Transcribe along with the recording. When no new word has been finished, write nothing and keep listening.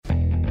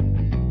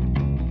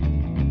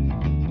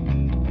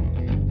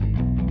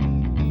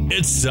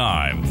It's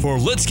time for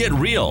Let's Get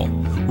Real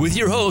with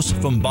your host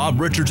from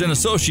Bob Richards and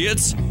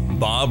Associates,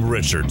 Bob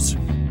Richards.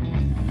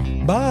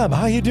 Bob,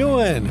 how you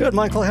doing? Good,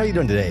 Michael. How are you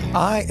doing today?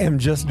 I am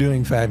just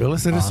doing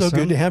fabulous. It is so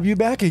good to have you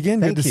back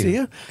again. Thank Good to you. see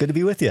you. Good to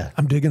be with you.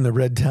 I'm digging the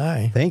red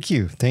tie. Thank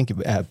you. Thank you.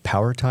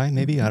 Power tie,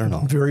 maybe? I don't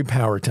know. Very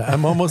power tie.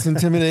 I'm almost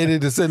intimidated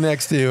to sit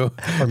next to you.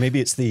 Or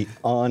maybe it's the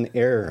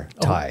on-air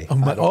tie. Oh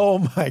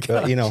my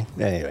God.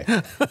 Anyway.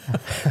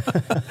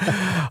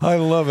 I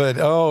love it.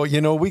 Oh,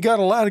 we got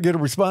a lot of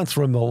good response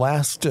from the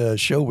last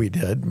show we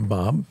did,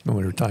 Bob, when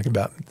we were talking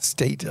about the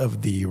state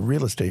of the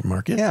real estate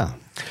market. Yeah.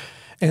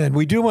 And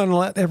we do want to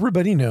let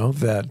everybody know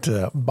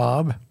that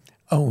Bob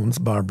owns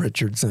Bob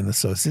Richards and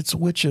Associates,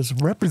 which is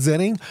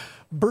representing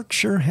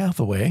Berkshire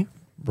Hathaway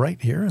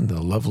right here in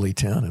the lovely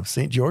town of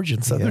St. George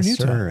in southern Utah. Yes,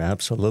 sir.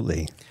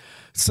 Absolutely.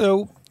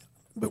 So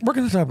we're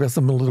going to talk about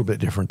something a little bit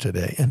different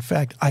today. In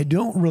fact, I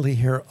don't really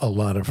hear a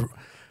lot of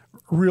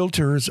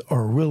realtors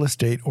or real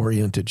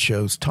estate-oriented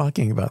shows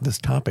talking about this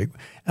topic,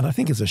 and I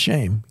think it's a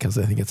shame because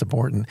I think it's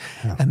important,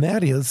 and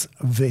that is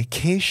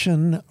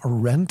vacation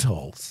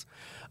rentals.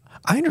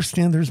 I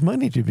understand there's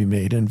money to be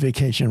made in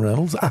vacation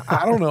rentals.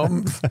 I don't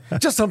know.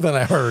 Just something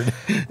I heard.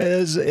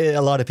 A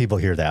lot of people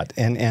hear that,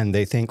 and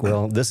they think,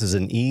 well, this is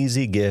an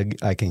easy gig.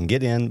 I can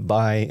get in,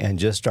 buy, and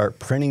just start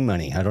printing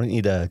money. I don't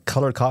need a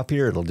color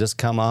copier. It'll just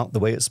come out the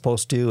way it's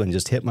supposed to and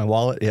just hit my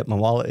wallet,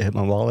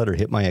 or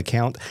hit my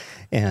account.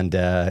 And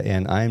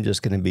I'm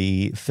just going to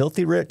be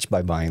filthy rich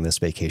by buying this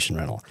vacation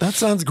rental. That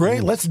sounds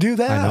great. Let's do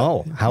that. I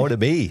know. How would it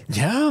be?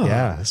 Yeah.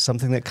 Yeah.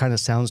 Something that kind of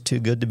sounds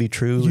too good to be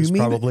true is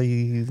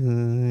probably...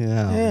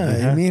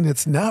 I mean,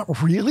 it's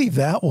not really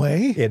that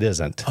way. It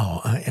isn't.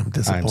 Oh, I am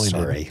disappointed.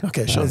 I'm sorry.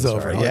 Okay, show's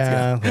over.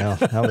 Yeah, well,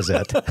 that was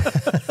it.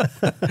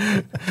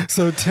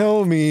 So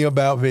tell me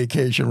about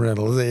vacation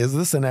rentals. Is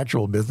this an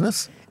actual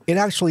business? It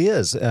actually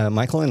is,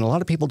 Michael, and a lot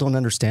of people don't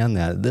understand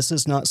that. This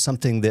is not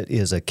something that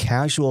is a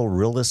casual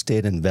real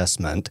estate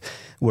investment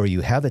where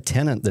you have a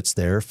tenant that's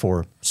there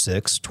for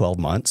 6, 12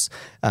 months.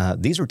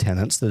 These are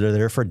tenants that are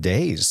there for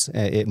days.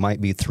 It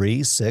might be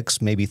 3,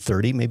 6, maybe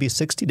 30, maybe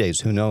 60 days.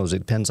 Who knows? It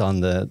depends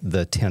on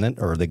the tenant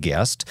or the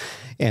guest.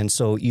 And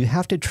so you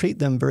have to treat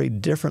them very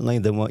differently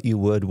than what you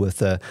would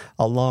with a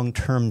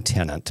long-term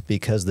tenant,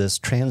 because this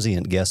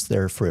transient guest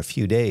there for a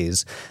few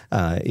days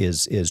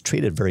is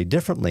treated very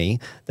differently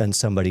than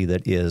somebody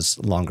that is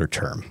longer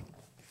term.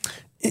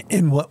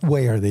 In what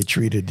way are they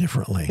treated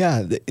differently?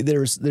 Yeah,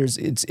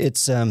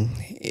 it's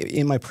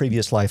in my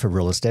previous life of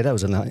real estate, I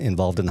was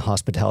involved in the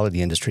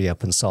hospitality industry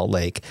up in Salt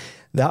Lake.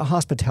 That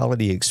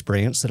hospitality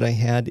experience that I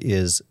had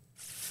is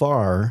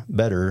far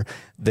better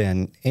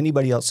than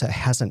anybody else that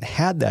hasn't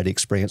had that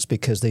experience,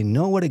 because they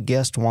know what a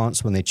guest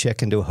wants when they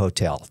check into a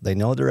hotel. They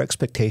know their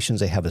expectations.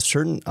 They have a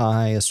certain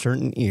eye, a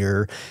certain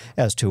ear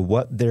as to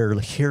what they're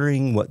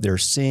hearing, what they're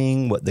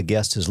seeing, what the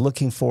guest is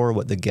looking for,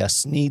 what the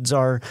guest's needs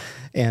are.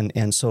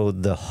 And so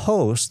the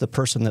host, the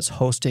person that's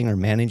hosting or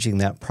managing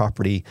that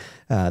property,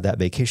 that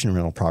vacation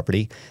rental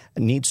property,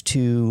 needs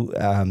to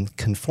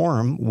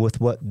conform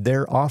with what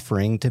they're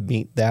offering to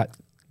meet that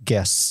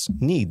guest's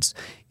needs.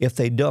 If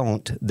they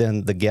don't,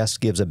 then the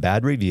guest gives a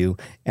bad review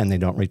and they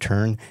don't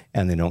return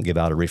and they don't give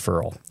out a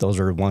referral. Those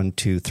are 1,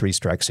 2, 3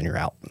 strikes and you're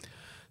out.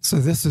 So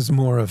this is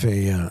more of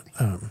a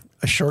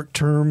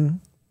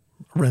short-term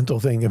rental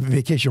thing, a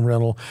vacation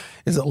rental.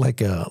 Is it like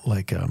an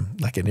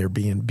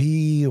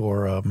Airbnb,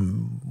 or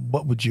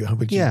how would you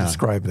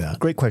describe that?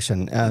 Great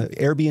question.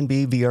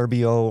 Airbnb,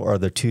 VRBO are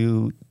the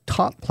two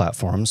top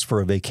platforms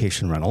for a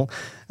vacation rental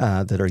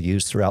that are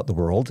used throughout the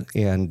world,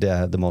 and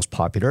the most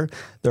popular.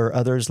 There are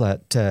others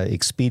like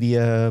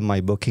Expedia,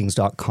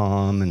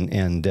 MyBookings.com,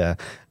 and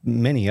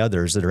many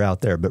others that are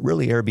out there. But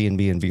really,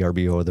 Airbnb and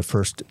VRBO are the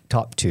first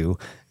top two.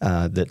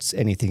 That's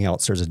anything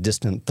else. There's a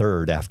distant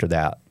third after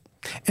that.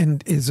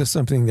 And is this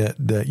something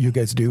that you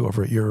guys do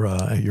over at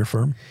your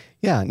firm?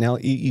 Yeah. Now,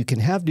 you can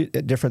have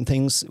different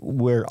things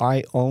where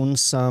I own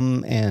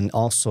some and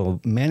also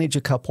manage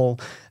a couple.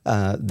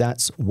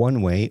 That's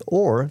one way.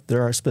 Or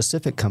there are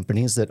specific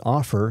companies that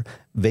offer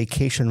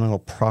vacation rental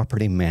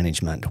property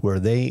management, where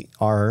they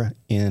are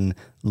in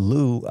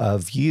lieu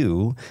of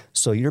you.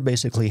 So you're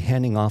basically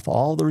handing off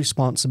all the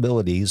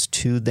responsibilities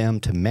to them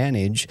to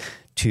manage,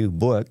 to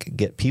book,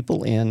 get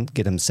people in,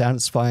 get them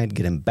satisfied,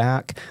 get them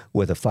back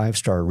with a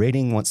 5-star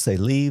rating once they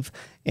leave,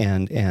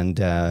 and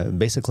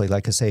basically,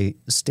 like I say,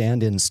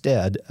 stand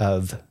instead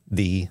of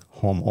the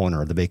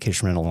homeowner, the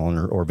vacation rental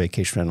owner or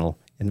vacation rental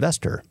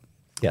investor.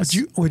 Yes.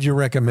 Would you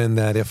recommend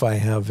that if I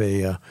have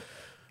a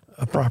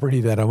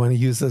property that I want to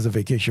use as a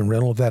vacation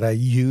rental, that I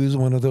use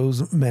one of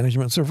those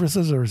management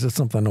services, or is it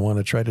something I want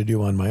to try to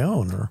do on my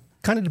own? Or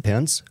kind of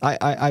depends.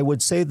 I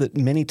would say that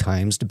many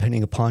times,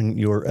 depending upon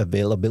your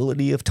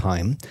availability of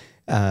time,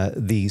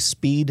 the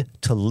speed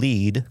to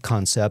lead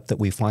concept that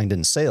we find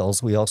in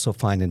sales, we also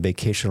find in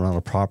vacation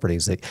rental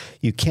properties, that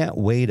you can't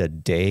wait a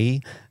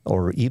day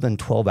or even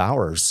 12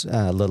 hours,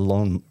 let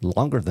alone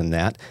longer than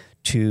that,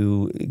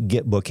 to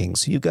get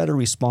bookings. You've got to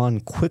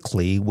respond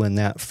quickly when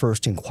that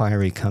first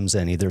inquiry comes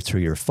in, either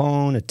through your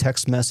phone, a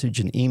text message,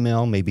 an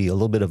email, maybe a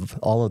little bit of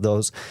all of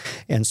those.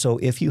 And so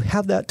if you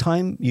have that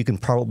time, you can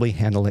probably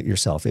handle it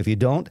yourself. If you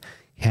don't,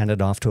 hand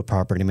it off to a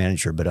property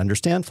manager. But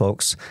understand,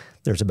 folks,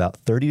 there's about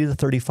 30 to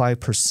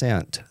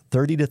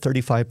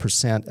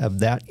 35% of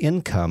that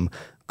income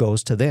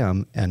goes to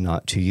them and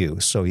not to you.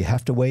 So you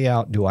have to weigh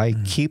out, do I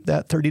keep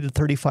that 30 to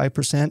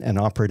 35% and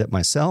operate it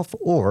myself,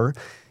 or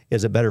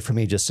is it better for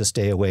me just to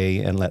stay away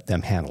and let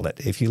them handle it?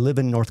 If you live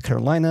in North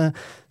Carolina,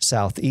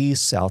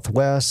 Southeast,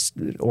 Southwest,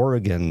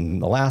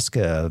 Oregon,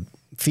 Alaska,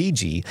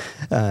 Fiji,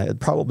 it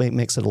probably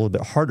makes it a little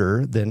bit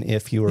harder than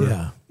if you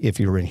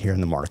were in here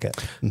in the market.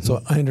 Mm-hmm.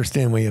 So I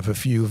understand we have a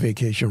few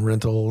vacation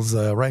rentals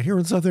right here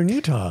in southern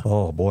Utah.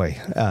 Oh boy,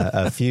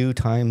 a few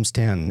times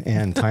 10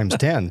 and times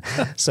 10.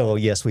 So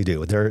yes, we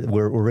do.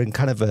 We're in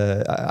kind of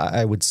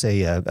I would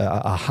say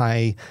a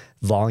high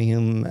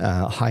volume,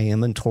 high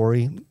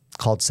inventory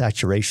called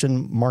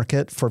saturation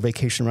market for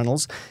vacation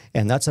rentals.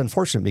 And that's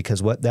unfortunate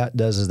because what that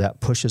does is that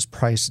pushes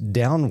price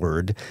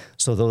downward.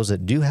 So those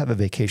that do have a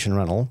vacation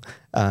rental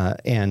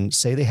and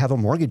say they have a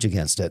mortgage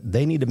against it,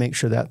 they need to make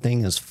sure that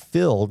thing is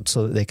filled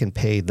so that they can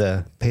pay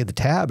the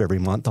tab every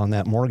month on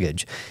that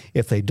mortgage.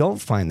 If they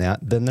don't find that,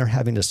 then they're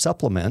having to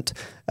supplement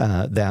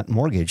that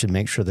mortgage and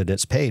make sure that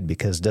it's paid,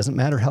 because it doesn't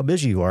matter how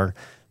busy you are,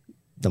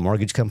 the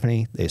mortgage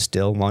company, they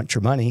still want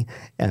your money,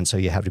 and so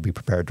you have to be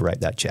prepared to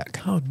write that check.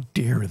 How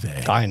dare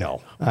they? I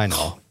know.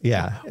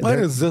 Yeah. What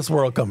is this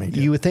world coming to?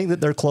 You would think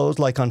that they're closed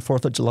like on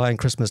 4th of July and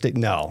Christmas Day.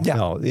 No.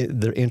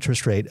 Their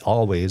interest rate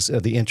always,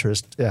 the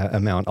interest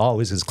amount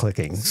always is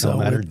clicking, no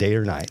matter day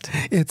or night.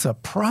 It's a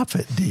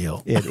profit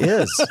deal. It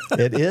is.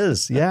 It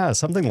is. Yeah,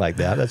 something like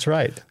that. That's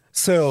right.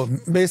 So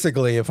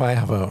basically, if I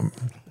have a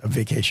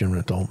vacation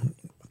rental,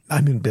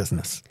 I'm in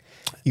business.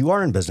 You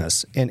are in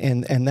business,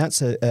 and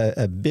that's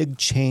a big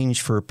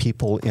change for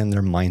people in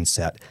their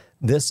mindset.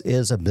 This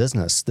is a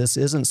business. This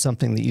isn't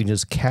something that you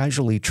just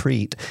casually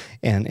treat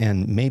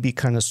and maybe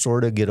kind of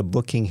sort of get a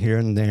booking here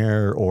and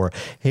there, or,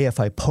 hey, if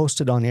I post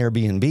it on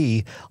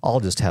Airbnb, I'll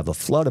just have a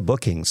flood of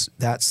bookings.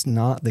 That's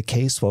not the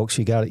case, folks.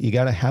 You got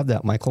to have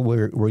that, Michael,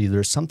 where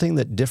there's something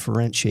that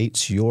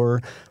differentiates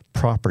your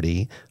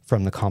property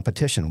from the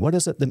competition. What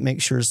is it that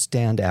makes yours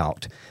stand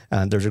out?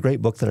 There's a great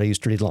book that I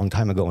used to read a long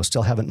time ago and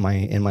still have it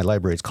in my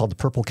library. It's called The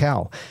Purple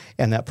Cow.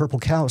 And that purple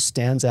cow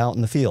stands out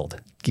in the field.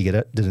 You get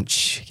it?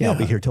 I'll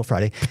be here till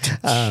Friday.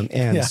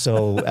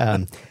 So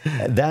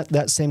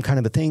that same kind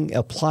of a thing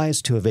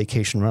applies to a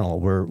vacation rental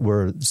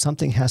where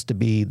something has to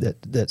be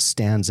that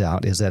stands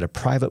out. Is that a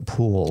private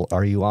pool?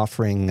 Are you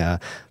offering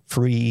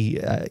free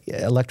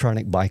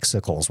electronic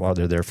bicycles while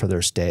they're there for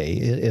their stay?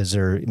 Is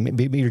there,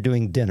 maybe you're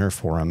doing dinner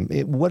for them?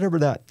 Whatever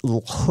that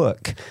little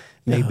hook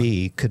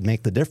maybe could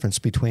make the difference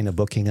between a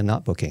booking and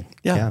not booking.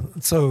 Yeah.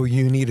 So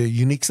you need a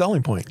unique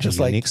selling point, just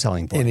like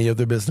any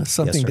other business,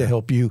 something to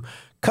help you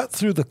cut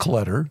through the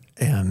clutter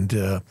and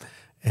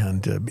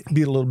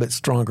be a little bit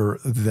stronger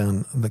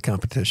than the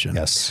competition.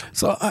 Yes.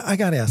 So I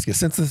got to ask you,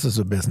 since this is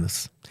a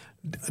business,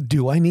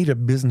 do I need a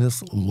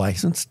business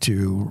license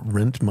to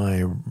rent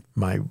my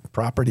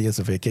property as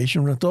a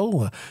vacation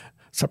rental?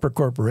 Separate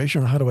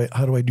corporation? How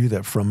do I do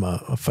that from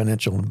a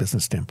financial and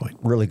business standpoint?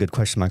 Really good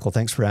question, Michael.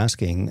 Thanks for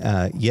asking.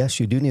 Yes,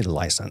 you do need a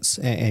license,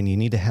 and you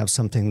need to have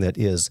something that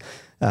is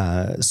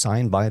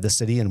signed by the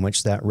city in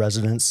which that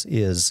residence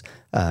is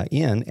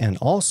in, and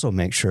also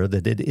make sure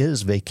that it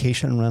is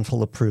vacation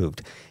rental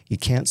approved. You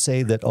can't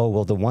say that, oh,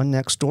 well, the one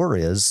next door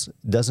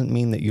doesn't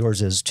mean that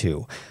yours is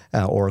too,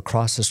 or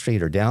across the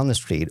street or down the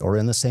street or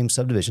in the same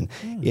subdivision.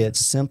 It's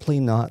simply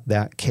not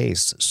that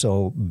case.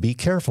 So be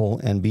careful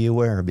and be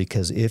aware,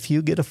 because if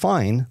you get a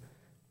fine,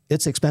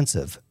 it's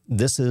expensive.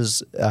 This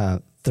is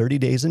 30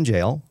 days in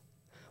jail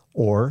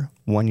or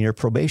 1 year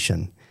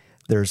probation.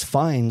 There's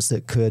fines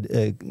that could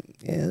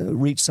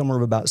reach somewhere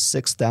of about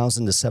 $6,000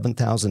 to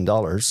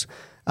 $7,000.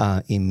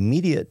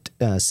 Immediate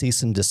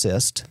cease and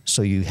desist,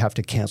 so you have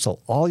to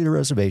cancel all your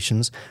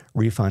reservations,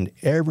 refund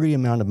every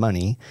amount of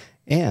money,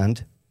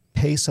 and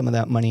pay some of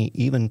that money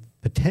even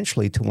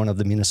potentially to one of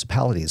the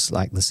municipalities,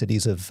 like the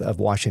cities of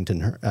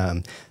Washington,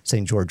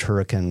 St. George,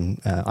 Hurricane,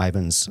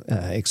 Ivans,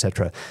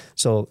 etc.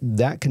 So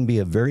that can be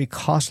a very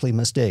costly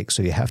mistake.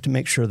 So you have to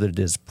make sure that it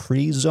is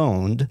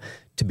pre-zoned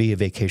to be a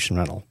vacation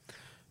rental.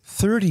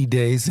 30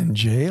 days in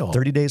jail.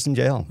 30 days in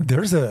jail.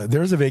 There's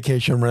a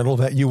vacation rental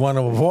that you want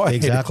to avoid.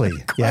 Exactly.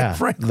 Yeah.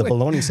 Frankly. The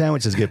bologna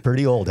sandwiches get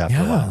pretty old after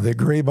a while. The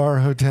Gray Bar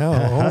Hotel.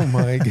 Oh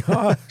my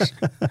gosh.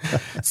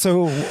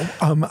 So,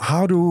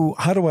 how do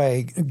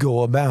I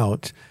go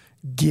about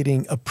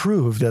getting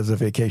approved as a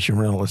vacation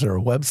rental? Is there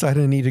a website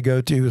I need to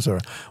go to? Is there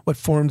what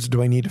forms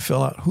do I need to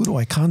fill out? Who do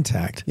I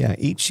contact? Yeah,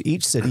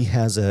 each city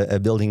has a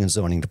building and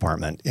zoning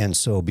department. And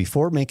so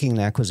before making an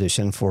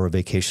acquisition for a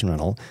vacation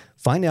rental,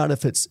 find out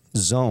if it's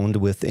zoned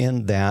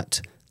within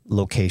that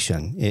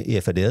location.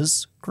 If it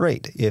is,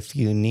 great. If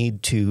you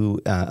need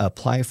to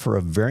apply for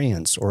a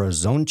variance or a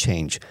zone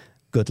change,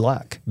 good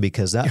luck,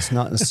 because that's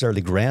not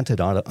necessarily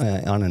granted on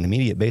an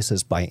immediate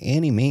basis by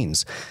any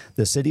means.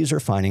 The cities are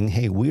finding,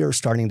 hey, we are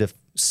starting to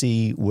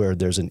see where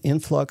there's an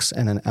influx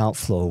and an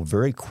outflow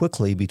very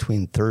quickly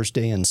between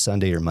Thursday and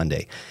Sunday or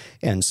Monday.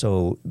 And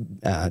so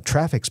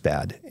traffic's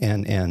bad,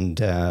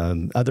 and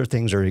other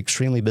things are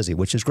extremely busy,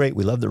 which is great.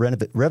 We love the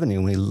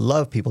revenue. We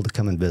love people to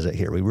come and visit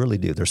here. We really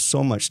do. There's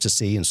so much to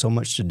see and so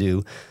much to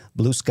do.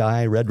 Blue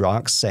sky, red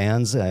rocks,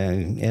 sands,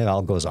 it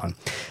all goes on.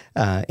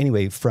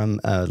 Anyway, from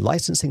a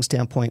licensing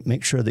standpoint,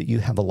 make sure that you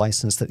have a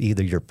license that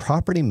either your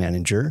property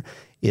manager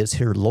is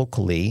here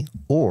locally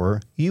or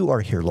you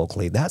are here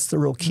locally. That's the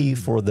real key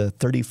for the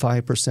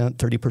 35%,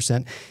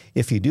 30%.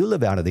 If you do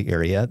live out of the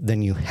area,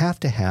 then you have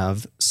to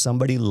have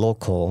somebody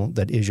local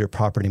that is your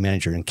property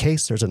manager in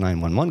case there's a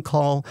 911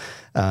 call,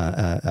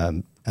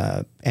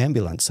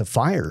 ambulance, a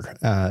fire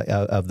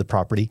of the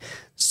property.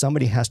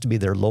 Somebody has to be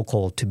there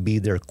local to be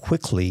there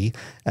quickly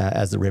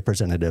as the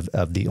representative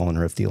of the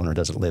owner if the owner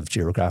doesn't live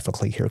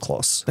geographically here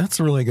close. That's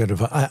really good.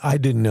 I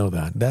didn't know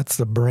that. That's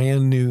a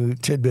brand new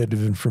tidbit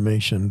of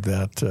information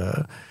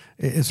that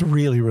is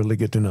really, really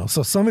good to know.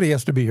 So somebody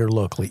has to be here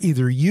locally.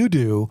 Either you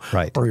do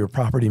right, or your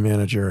property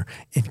manager.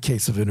 In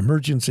case of an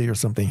emergency or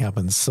something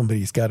happens,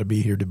 somebody's got to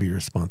be here to be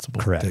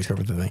responsible. Correct. To take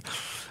over the thing.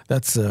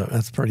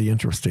 That's pretty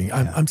interesting.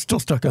 Yeah. I'm still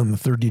stuck on the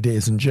 30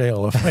 days in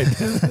jail if I do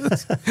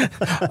this.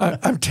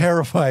 I'm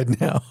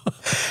terrified now.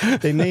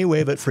 They may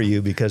waive it for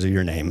you because of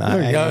your name.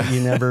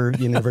 You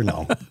never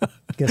know.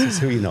 Guess it's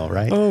who you know,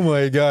 right? Oh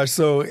my gosh!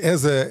 So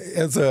as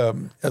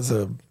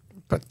a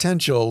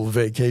potential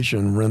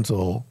vacation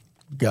rental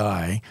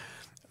guy,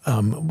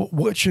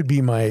 what should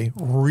be my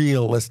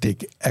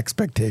realistic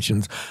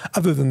expectations,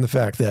 other than the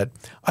fact that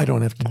I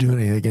don't have to do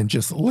anything and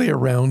just lay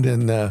around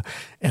and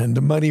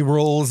the money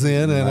rolls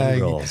in and I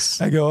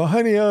go,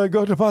 honey,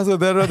 go deposit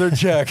that other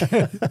check.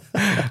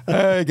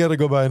 I got to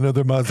go buy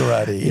another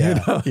Maserati. Yeah, you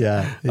know?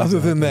 Yeah. Exactly.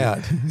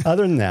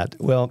 Other than that,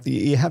 well,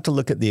 you have to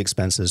look at the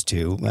expenses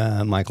too,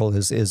 Michael.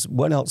 Is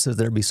what else is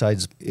there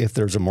besides if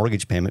there's a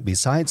mortgage payment?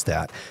 Besides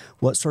that,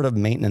 what sort of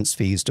maintenance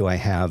fees do I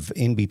have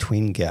in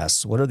between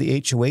guests? What are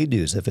the HOA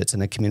dues if it's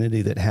in a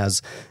community that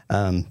has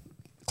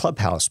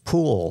clubhouse,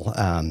 pool,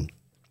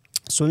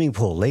 swimming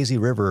pool, lazy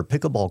river,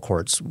 pickleball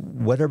courts,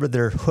 whatever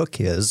their hook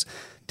is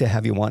to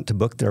have you want to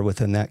book there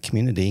within that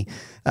community?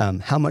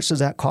 How much does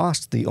that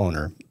cost the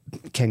owner?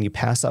 Can you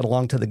pass that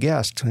along to the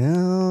guest?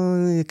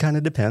 Well, it kind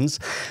of depends.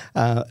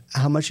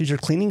 How much is your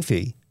cleaning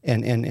fee?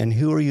 And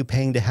who are you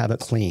paying to have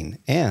it clean?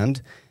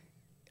 And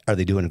are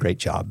they doing a great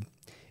job?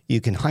 You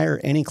can hire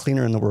any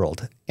cleaner in the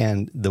world.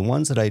 And the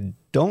ones that I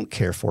don't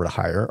care for to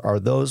hire are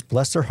those,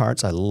 bless their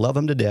hearts, I love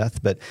them to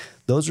death, but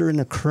those are in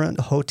a current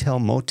hotel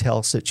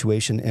motel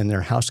situation and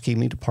their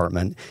housekeeping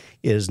department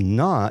is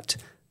not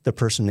the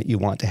person that you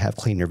want to have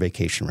clean your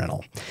vacation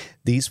rental.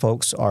 These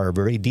folks are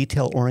very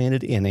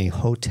detail-oriented in a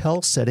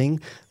hotel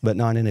setting, but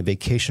not in a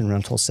vacation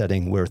rental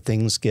setting where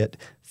things get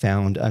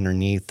found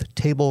underneath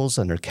tables,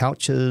 under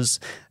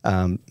couches,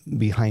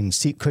 behind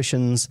seat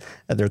cushions.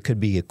 There could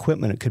be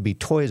equipment, it could be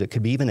toys, it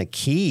could be even a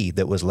key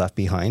that was left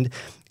behind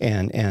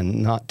and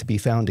not to be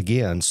found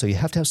again. So you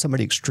have to have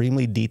somebody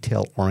extremely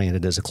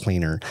detail-oriented as a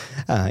cleaner.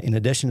 In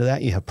addition to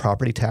that, you have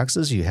property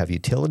taxes, you have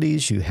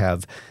utilities, you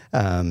have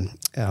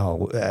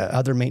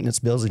other maintenance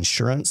bills,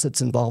 insurance that's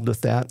involved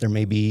with that. There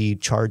may be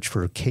charge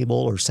for cable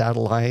or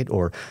satellite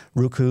or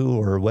Roku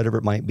or whatever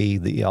it might be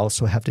that you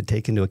also have to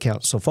take into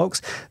account. So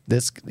folks,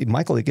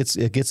 Michael, it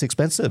gets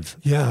expensive.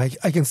 Yeah,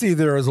 I can see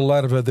there is a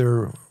lot of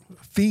other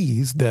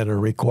fees that are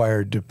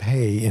required to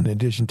pay in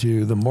addition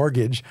to the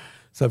mortgage.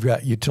 So I've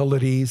got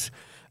utilities.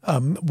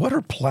 What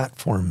are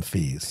platform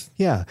fees?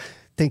 Yeah.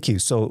 Thank you.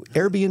 So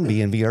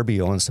Airbnb and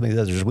VRBO and some of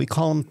the others, we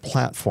call them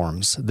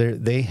platforms.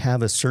 They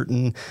have a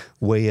certain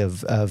way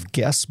of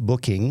guests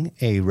booking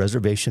a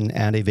reservation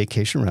at a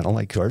vacation rental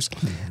like yours,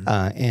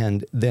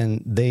 and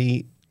then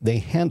they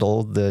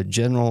handle the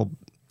general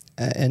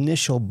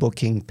initial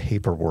booking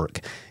paperwork,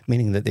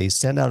 meaning that they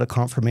send out a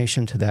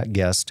confirmation to that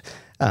guest,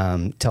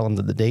 tell them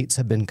that the dates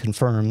have been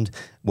confirmed,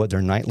 what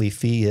their nightly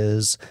fee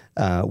is,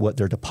 what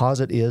their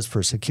deposit is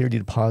for security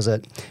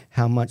deposit,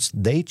 how much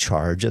they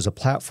charge as a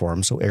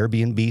platform, so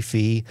Airbnb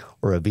fee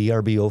or a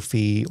VRBO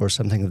fee or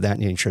something of that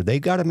nature. They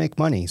got to make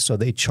money, so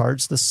they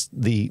charge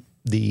the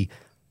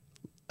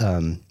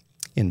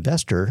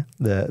investor,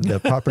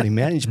 the property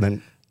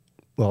management.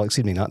 Well,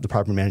 excuse me, not the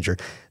property manager,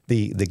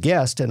 the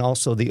guest and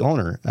also the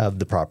owner of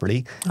the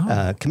property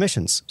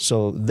commissions.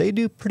 So they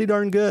do pretty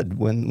darn good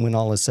when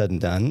all is said and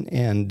done.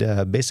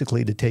 And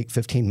basically to take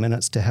 15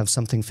 minutes to have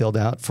something filled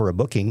out for a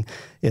booking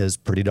is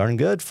pretty darn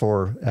good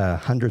for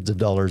hundreds of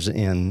dollars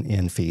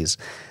in fees.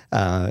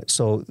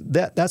 So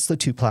that's the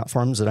two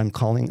platforms that I'm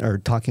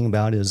talking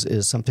about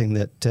is something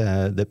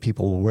that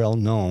people well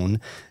known,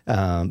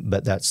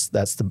 but that's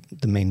the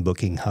main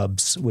booking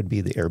hubs would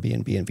be the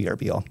Airbnb and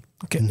VRBO.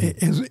 Okay.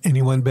 Is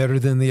anyone better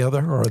than the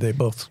other, or are they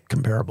both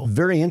comparable?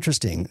 Very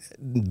interesting.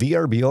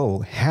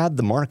 VRBO had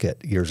the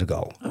market years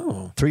ago.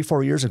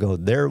 3-4 years ago,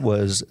 there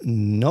was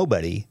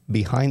nobody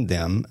behind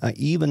them,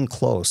 even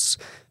close.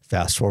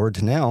 Fast forward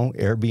to now,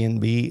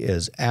 Airbnb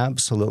is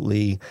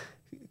absolutely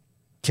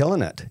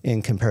killing it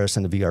in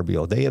comparison to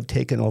VRBO. They have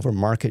taken over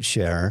market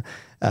share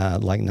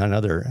like none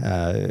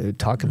other.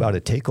 Talk about a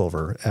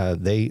takeover.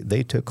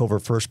 They took over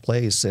first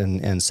place,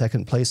 and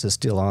second place is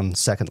still on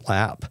second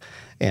lap.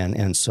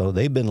 And so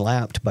they've been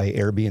lapped by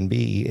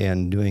Airbnb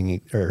and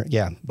doing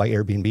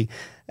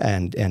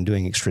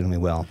extremely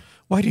well.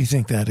 Why do you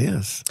think that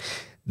is?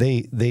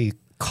 They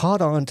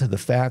caught on to the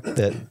fact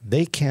that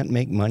they can't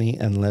make money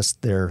unless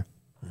their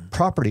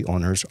property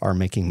owners are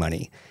making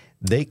money.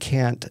 They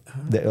can't.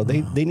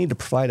 They need to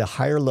provide a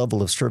higher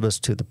level of service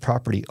to the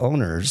property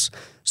owners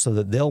so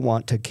that they'll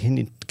want to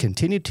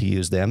continue to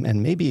use them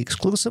and maybe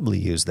exclusively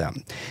use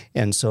them.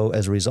 And so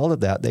as a result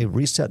of that, they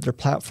reset their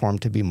platform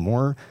to be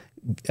more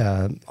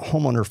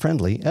homeowner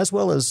friendly as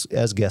well as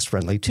guest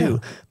friendly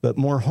too, but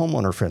more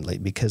homeowner friendly,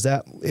 because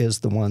that is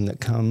the one that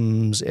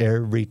comes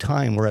every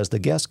time. Whereas the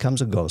guest comes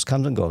and goes.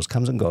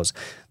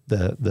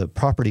 The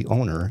property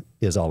owner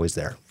is always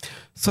there.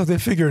 So they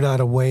figured out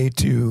a way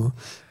to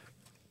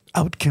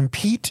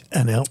outcompete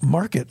and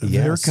outmarket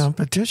their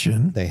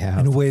competition. They have.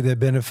 In a way that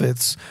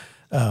benefits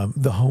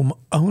the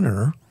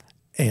homeowner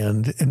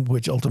and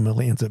which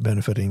ultimately ends up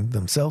benefiting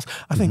themselves.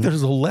 I think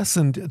there's a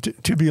lesson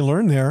to be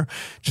learned there.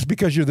 Just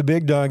because you're the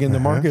big dog in the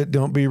market,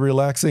 don't be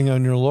relaxing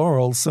on your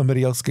laurels.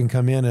 Somebody else can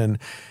come in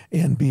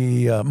and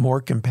be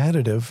more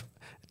competitive,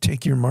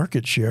 take your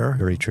market share.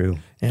 Very true.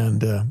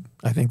 And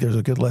I think there's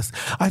a good lesson.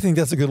 I think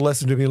that's a good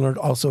lesson to be learned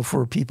also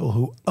for people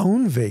who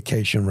own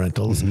vacation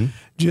rentals.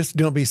 Just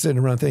don't be sitting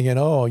around thinking,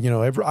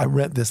 I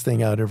rent this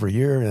thing out every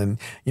year and,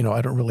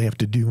 I don't really have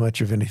to do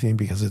much of anything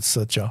because it's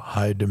such a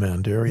high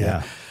demand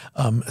area.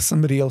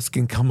 Somebody else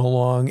can come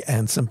along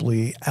and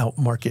simply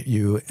outmarket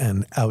you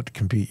and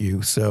outcompete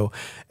you. So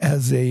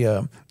as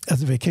a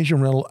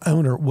vacation rental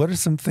owner, what are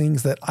some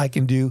things that I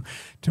can do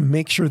to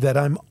make sure that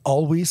I'm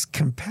always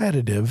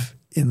competitive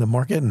in the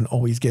market and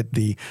always get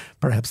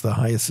perhaps the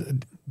highest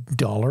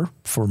dollar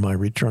for my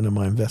return on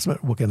my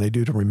investment? What can I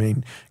do to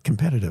remain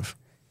competitive?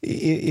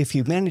 If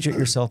you manage it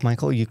yourself,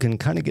 Michael, you can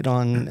kind of get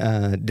on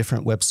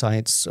different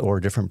websites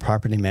or different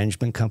property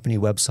management company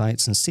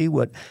websites and see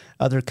what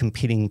other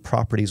competing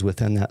properties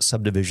within that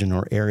subdivision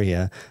or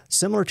area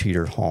similar to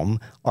your home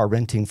are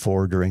renting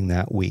for during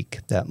that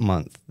week, that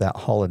month, that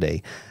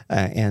holiday,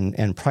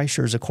 and price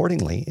yours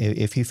accordingly.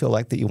 If you feel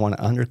like that you want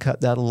to undercut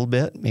that a little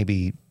bit,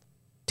 maybe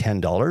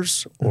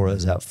 $10, or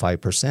is that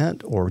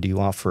 5%, or do you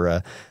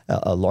offer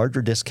a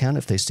larger discount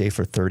if they stay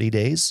for 30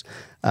 days?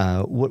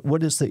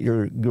 What is that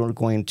you're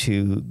going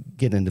to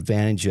get an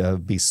advantage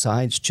of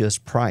besides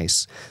just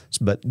price?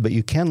 But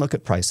you can look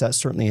at price. That's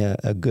certainly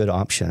a good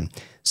option.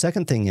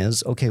 Second thing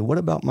is, okay, what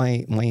about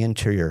my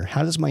interior?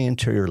 How does my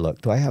interior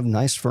look? Do I have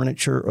nice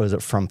furniture or is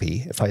it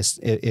frumpy?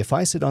 If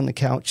I sit on the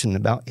couch and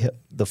about hit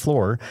the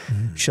floor,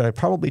 should I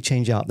probably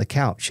change out the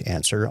couch?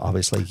 Answer,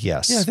 obviously,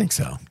 yes. Yeah, I think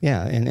so.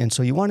 Yeah, and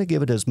so you want to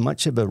give it as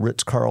much of a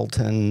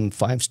Ritz-Carlton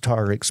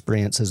 5-star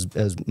experience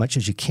as much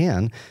as you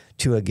can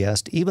to a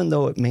guest, even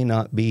though it may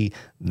not be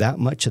that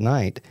much a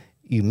night.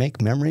 You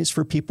make memories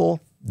for people,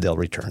 they'll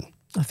return.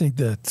 I think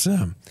that's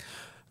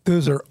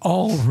those are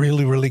all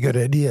really, really good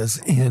ideas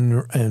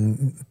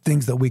and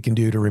things that we can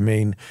do to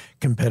remain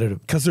competitive.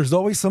 Because there's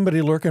always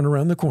somebody lurking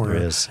around the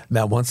corner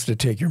that wants to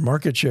take your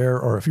market share.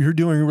 Or if you're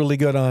doing really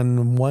good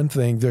on one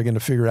thing, they're going to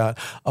figure out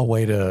a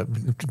way to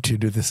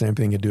do the same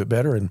thing and do it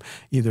better, and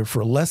either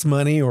for less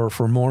money or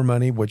for more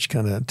money, which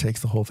kind of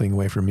takes the whole thing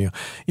away from you.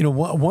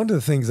 One of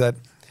the things that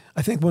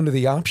I think one of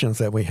the options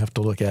that we have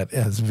to look at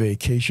as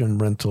vacation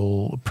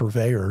rental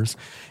purveyors,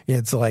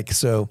 it's like,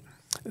 so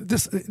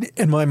this,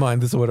 in my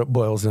mind, this is what it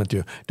boils down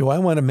to. Do I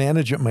want to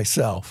manage it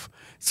myself?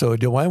 So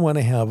do I want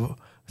to have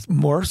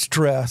more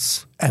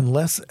stress and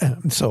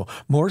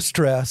more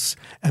stress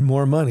and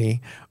more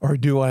money, or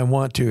do I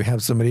want to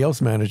have somebody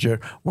else manage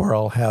it where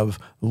I'll have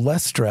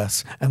less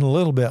stress and a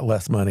little bit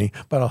less money,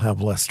 but I'll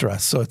have less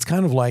stress? So it's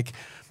kind of like,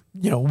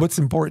 what's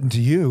important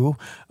to you?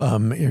 Are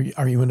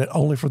you in it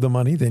only for the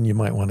money? Then you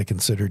might want to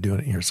consider doing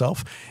it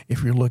yourself.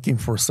 If you're looking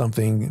for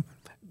something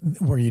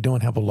where you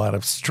don't have a lot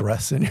of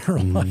stress in your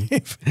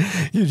life,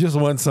 you just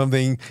want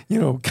something,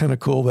 kind of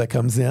cool that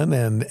comes in,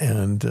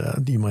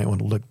 and you might want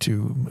to look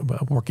to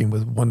working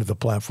with one of the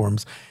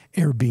platforms,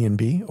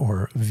 Airbnb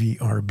or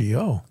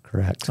VRBO.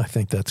 Correct. I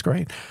think that's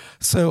great.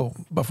 So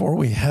before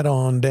we head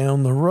on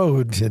down the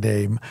road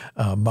today,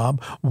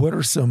 Bob, what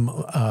are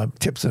some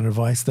tips and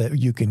advice that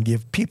you can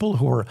give people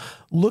who are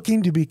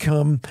looking to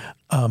become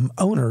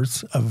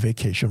owners of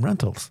vacation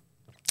rentals?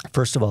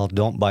 First of all,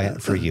 don't buy it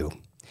for you.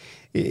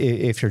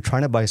 If you're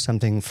trying to buy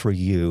something for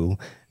you,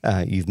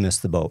 you've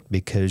missed the boat,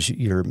 because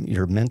your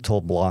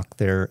mental block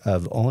there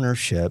of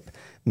ownership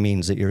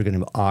means that you're going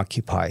to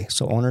occupy.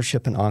 So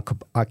ownership and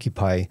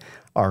occupy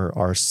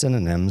are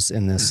synonyms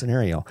in this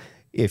scenario.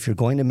 If you're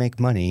going to make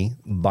money,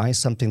 buy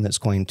something that's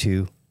going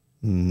to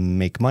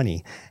make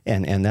money,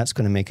 and that's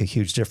going to make a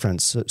huge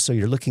difference. So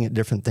you're looking at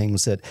different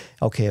things that,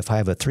 okay, if I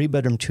have a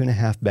 3-bedroom,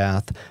 2.5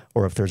 bath,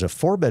 or if there's a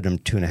 4-bedroom,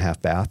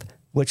 2.5 bath,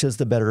 which is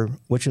the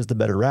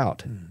better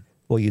route?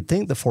 Well, you'd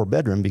think the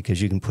 4-bedroom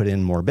because you can put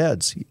in more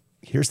beds.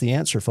 Here's the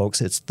answer,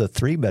 folks. It's the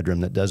 3-bedroom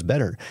that does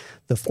better.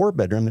 The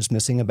 4-bedroom is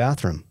missing a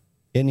bathroom.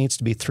 It needs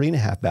to be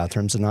 3.5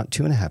 bathrooms and not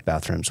 2.5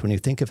 bathrooms. When you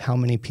think of how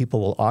many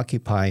people will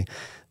occupy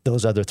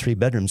those other 3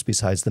 bedrooms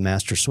besides the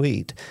master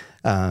suite,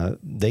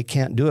 they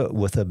can't do it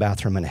with a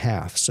bathroom and a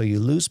half. So you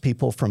lose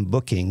people from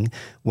booking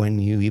when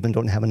you even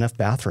don't have enough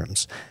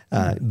bathrooms.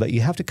 But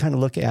you have to kind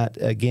of look at,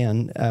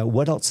 again,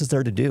 what else is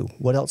there to do?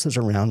 What else is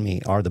around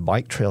me? Are the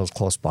bike trails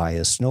close by?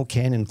 Is Snow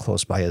Canyon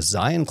close by? Is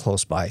Zion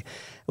close by?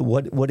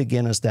 What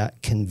again is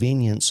that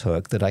convenience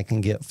hook that I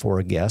can get for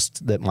a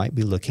guest that might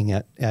be looking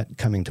at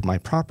coming to my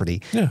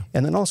property? Yeah.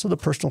 And then also the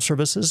personal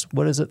services.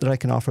 What is it that I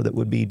can offer that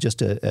would be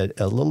just a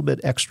little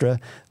bit extra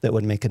that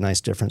would make a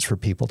nice difference for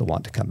people to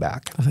want to come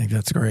back? I think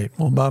that's great.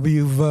 Well, Bob,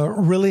 you've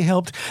really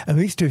helped, at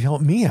least to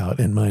help me out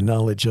in my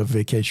knowledge of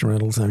vacation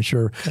rentals. I'm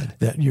sure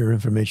that your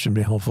information will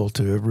be helpful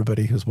to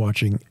everybody who's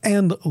watching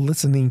and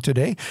listening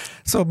today.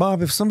 So,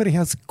 Bob, if somebody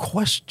has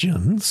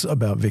questions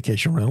about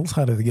vacation rentals,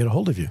 how do they get a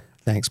hold of you?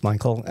 Thanks,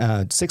 Michael.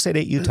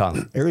 688 Utah,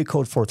 area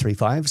code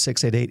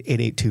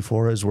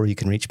 435-688-8824 is where you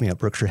can reach me at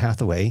Berkshire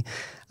Hathaway.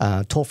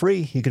 Toll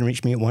free, you can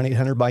reach me at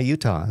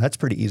 1-800-BUY-UTAH. That's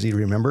pretty easy to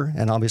remember.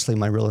 And obviously,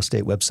 my real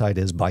estate website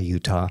is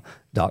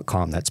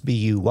buyutah.com. That's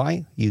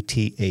BUYUTAH.com.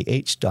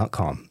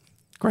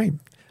 Great.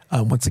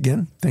 Once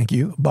again, thank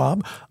you,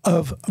 Bob,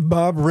 of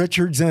Bob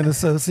Richards and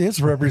Associates,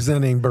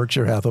 representing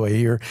Berkshire Hathaway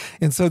here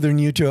in Southern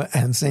Utah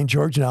and St.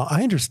 George. Now,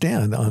 I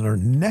understand on our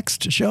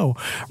next show,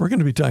 we're going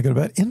to be talking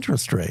about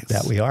interest rates.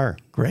 That we are.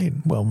 Great.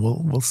 Well,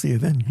 we'll see you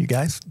then. You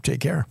guys,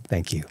 take care.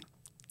 Thank you.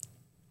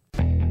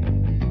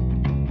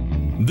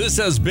 This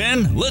has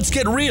been Let's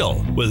Get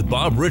Real with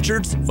Bob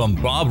Richards from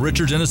Bob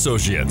Richards and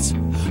Associates.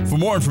 For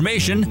more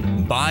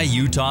information,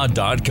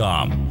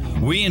 buyutah.com.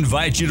 We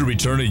invite you to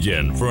return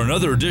again for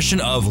another edition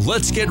of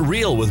Let's Get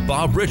Real with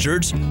Bob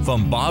Richards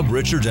from Bob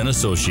Richards and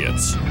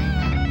Associates.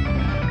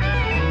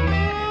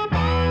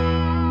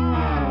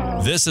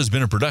 This has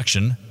been a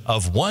production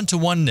of One to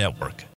One Network.